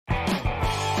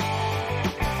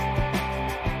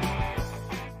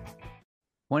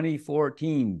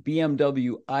2014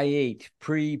 BMW i8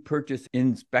 pre-purchase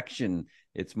inspection.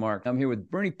 It's Mark. I'm here with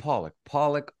Bernie Pollock,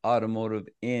 Pollock Automotive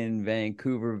in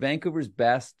Vancouver, Vancouver's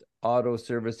best auto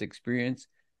service experience.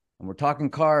 And we're talking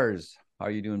cars. How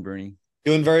are you doing, Bernie?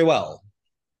 Doing very well.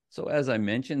 So as I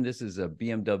mentioned, this is a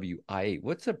BMW i8.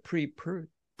 What's a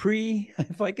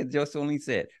if I could just only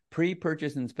say it,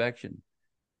 pre-purchase inspection?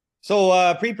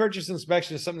 So pre-purchase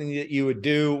inspection is something that you would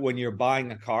do when you're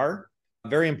buying a car. A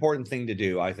very important thing to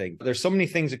do, I think. There's so many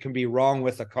things that can be wrong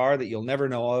with a car that you'll never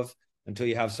know of until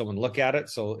you have someone look at it.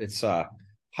 So it's a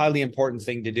highly important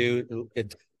thing to do.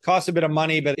 It costs a bit of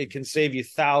money, but it can save you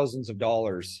thousands of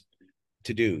dollars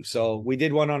to do. So we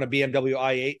did one on a BMW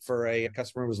i8 for a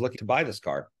customer who was looking to buy this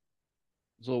car.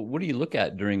 So what do you look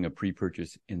at during a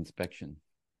pre-purchase inspection?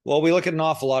 Well, we look at an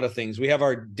awful lot of things. We have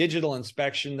our digital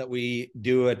inspection that we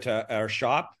do at our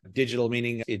shop. Digital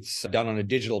meaning it's done on a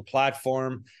digital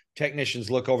platform.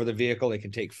 Technicians look over the vehicle. They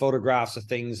can take photographs of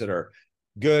things that are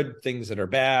good, things that are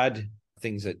bad,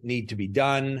 things that need to be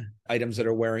done, items that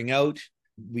are wearing out.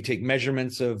 We take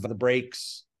measurements of the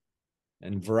brakes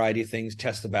and a variety of things,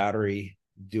 test the battery,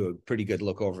 do a pretty good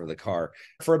look over the car.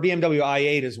 For a BMW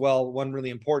i8 as well, one really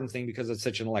important thing, because it's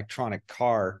such an electronic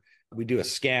car, we do a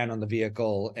scan on the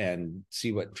vehicle and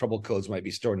see what trouble codes might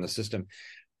be stored in the system.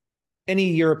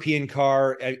 Any European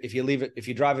car, if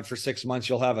you drive it for 6 months,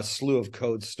 you'll have a slew of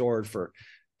codes stored for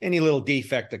any little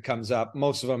defect that comes up.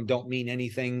 Most of them don't mean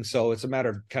anything. So it's a matter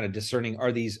of kind of discerning,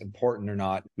 are these important or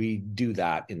not? We do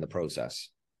that in the process.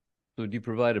 So do you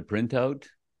provide a printout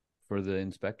for the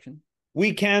inspection?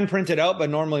 We can print it out, but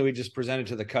normally we just present it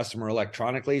to the customer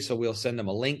electronically. So we'll send them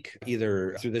a link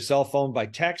either through the cell phone by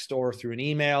text or through an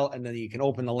email, and then you can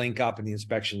open the link up and the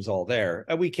inspection's all there.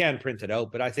 We can print it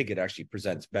out, but I think it actually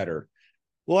presents better.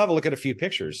 We'll have a look at a few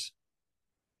pictures.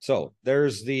 So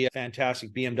there's the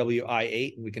fantastic BMW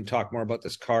i8, and we can talk more about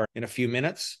this car in a few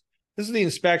minutes. This is the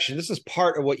inspection. This is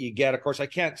part of what you get. Of course, I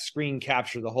can't screen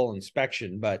capture the whole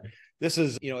inspection, but this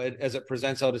is, as it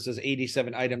presents out, it says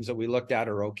 87 items that we looked at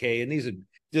are okay. And these are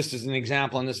just as an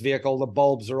example on this vehicle, the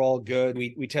bulbs are all good.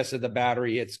 We tested the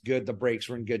battery. It's good. The brakes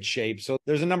were in good shape. So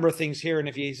there's a number of things here. And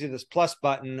if you see this plus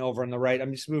button over on the right,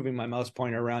 I'm just moving my mouse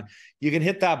pointer around. You can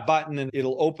hit that button and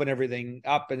it'll open everything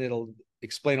up and it'll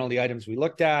explain all the items we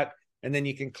looked at. And then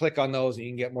you can click on those and you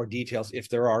can get more details if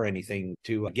there are anything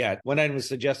to get. One item is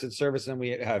suggested service, and we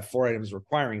have 4 items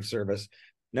requiring service.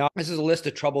 Now, this is a list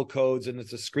of trouble codes, and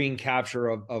it's a screen capture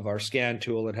of our scan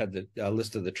tool that had the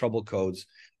list of the trouble codes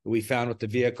that we found with the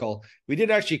vehicle. We did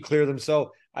actually clear them.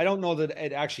 So I don't know that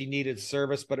it actually needed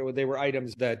service, but they were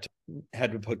items that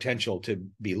had the potential to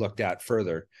be looked at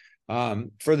further.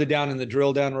 Further down in the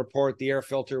drill down report, the air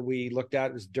filter we looked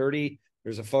at was dirty.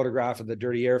 There's a photograph of the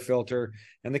dirty air filter,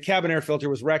 and the cabin air filter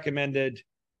was recommended.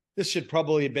 This should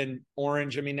probably have been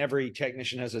orange. I mean, every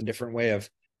technician has a different way of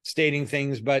stating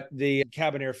things, but the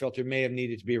cabin air filter may have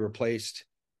needed to be replaced.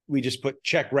 We just put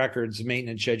check records,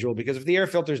 maintenance schedule, because if the air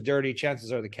filter is dirty,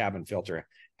 chances are the cabin filter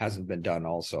hasn't been done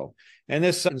also. And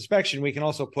this inspection, we can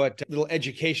also put little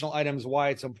educational items, why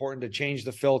it's important to change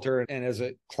the filter. And as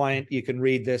a client, you can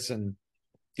read this and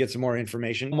get some more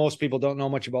information. Most people don't know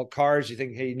much about cars. You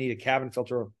think, hey, you need a cabin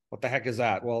filter. What the heck is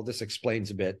that? Well, this explains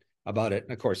a bit about it.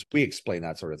 And of course, we explain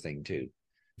that sort of thing too.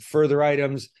 Further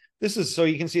items. This is, so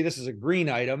you can see this is a green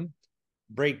item,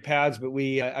 brake pads, but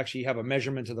we actually have a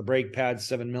measurement of the brake pads,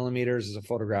 7 millimeters is a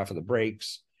photograph of the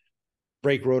brakes.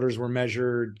 Brake rotors were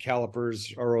measured,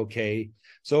 calipers are okay.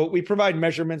 So we provide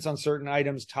measurements on certain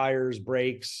items, tires,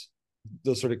 brakes,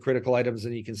 those sort of critical items,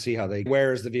 and you can see how they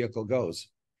wear as the vehicle goes.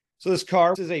 So this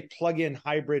car is a plug-in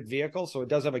hybrid vehicle, so it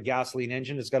does have a gasoline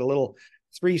engine. It's got a little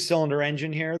 3-cylinder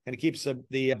engine here, and it keeps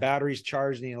the batteries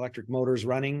charged and the electric motors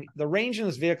running. The range in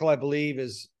this vehicle, I believe,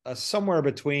 is somewhere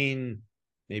between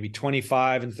maybe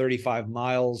 25 and 35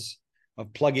 miles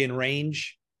of plug-in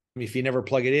range. If you never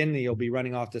plug it in, you'll be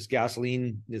running off this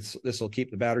gasoline. This will keep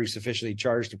the battery sufficiently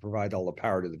charged to provide all the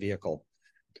power to the vehicle.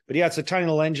 But yeah, it's a tiny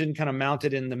little engine kind of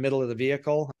mounted in the middle of the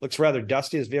vehicle. Looks rather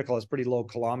dusty. This vehicle has pretty low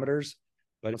kilometers,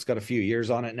 but it's got a few years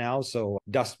on it now, so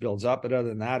dust builds up. But other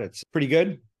than that, it's pretty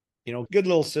good. Good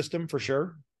little system for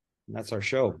sure. And that's our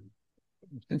show.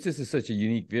 Since this is such a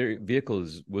unique vehicle,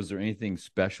 was there anything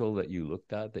special that you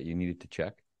looked at that you needed to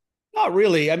check? Not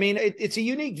really. I mean, it's a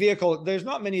unique vehicle. There's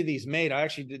not many of these made. I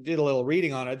actually did a little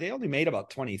reading on it. They only made about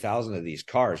 20,000 of these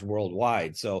cars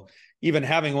worldwide. So even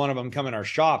having one of them come in our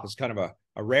shop is kind of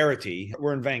a rarity.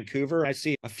 We're in Vancouver. I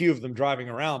see a few of them driving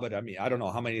around, but I mean, I don't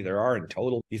know how many there are in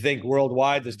total. You think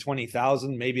worldwide there's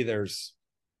 20,000, maybe there's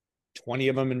 20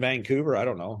 of them in Vancouver. I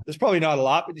don't know. There's probably not a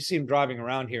lot, but you see them driving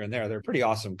around here and there. They're a pretty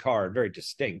awesome car, very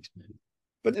distinct.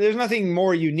 But there's nothing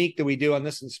more unique that we do on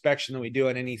this inspection than we do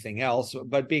on anything else.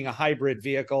 But being a hybrid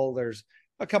vehicle, there's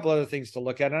a couple other things to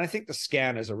look at. And I think the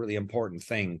scan is a really important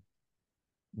thing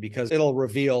because it'll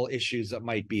reveal issues that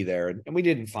might be there. And we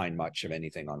didn't find much of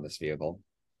anything on this vehicle.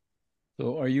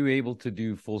 So are you able to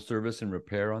do full service and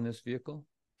repair on this vehicle?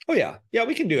 Oh, yeah. Yeah,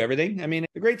 we can do everything. I mean,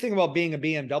 the great thing about being a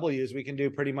BMW is we can do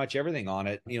pretty much everything on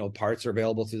it. You know, parts are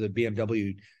available through the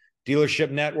BMW dealership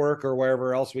network or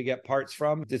wherever else we get parts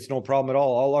from. It's no problem at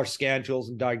all. All our scan tools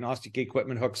and diagnostic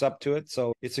equipment hooks up to it.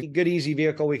 So it's a good, easy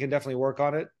vehicle. We can definitely work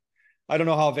on it. I don't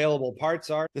know how available parts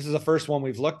are. This is the first one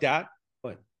we've looked at,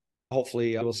 but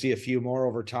hopefully we'll see a few more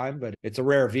over time, but it's a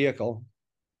rare vehicle.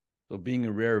 So being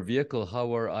a rare vehicle,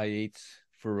 how are i8s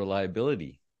for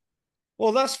reliability?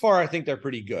 Well, thus far, I think they're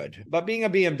pretty good. But being a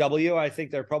BMW, I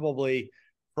think they're probably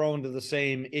prone to the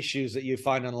same issues that you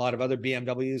find on a lot of other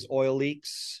BMWs, oil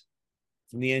leaks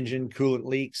from the engine, coolant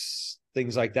leaks,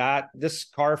 things like that. This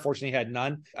car, fortunately, had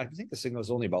none. I think this thing was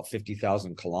only about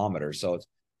 50,000 kilometers. So it's,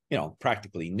 you know,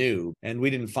 practically new. And we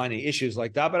didn't find any issues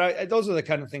like that. But those are the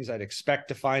kind of things I'd expect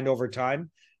to find over time.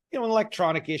 You know,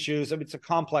 electronic issues. I mean, it's a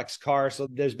complex car, so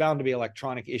there's bound to be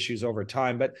electronic issues over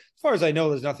time. But as far as I know,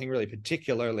 there's nothing really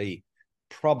particularly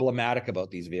problematic about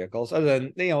these vehicles other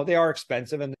than, you know, they are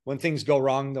expensive, and when things go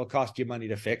wrong they'll cost you money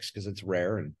to fix because it's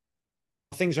rare, and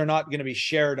things are not going to be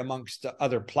shared amongst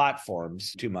other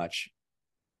platforms too much.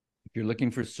 If you're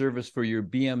looking for service for your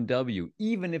BMW,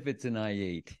 even if it's an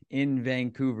i8 in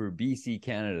Vancouver, BC,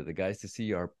 Canada, the guys to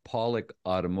see are Pollock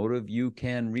Automotive. You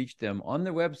can reach them on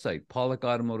their website,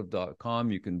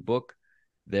 pollockautomotive.com. You can book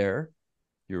there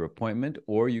your appointment,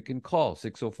 or you can call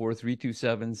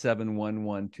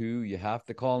 604-327-7112. You have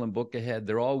to call and book ahead.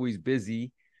 They're always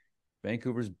busy.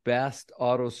 Vancouver's best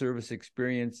auto service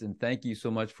experience. And thank you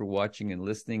so much for watching and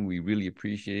listening. We really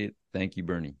appreciate it. Thank you,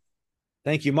 Bernie.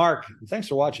 Thank you, Mark. Thanks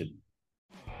for watching.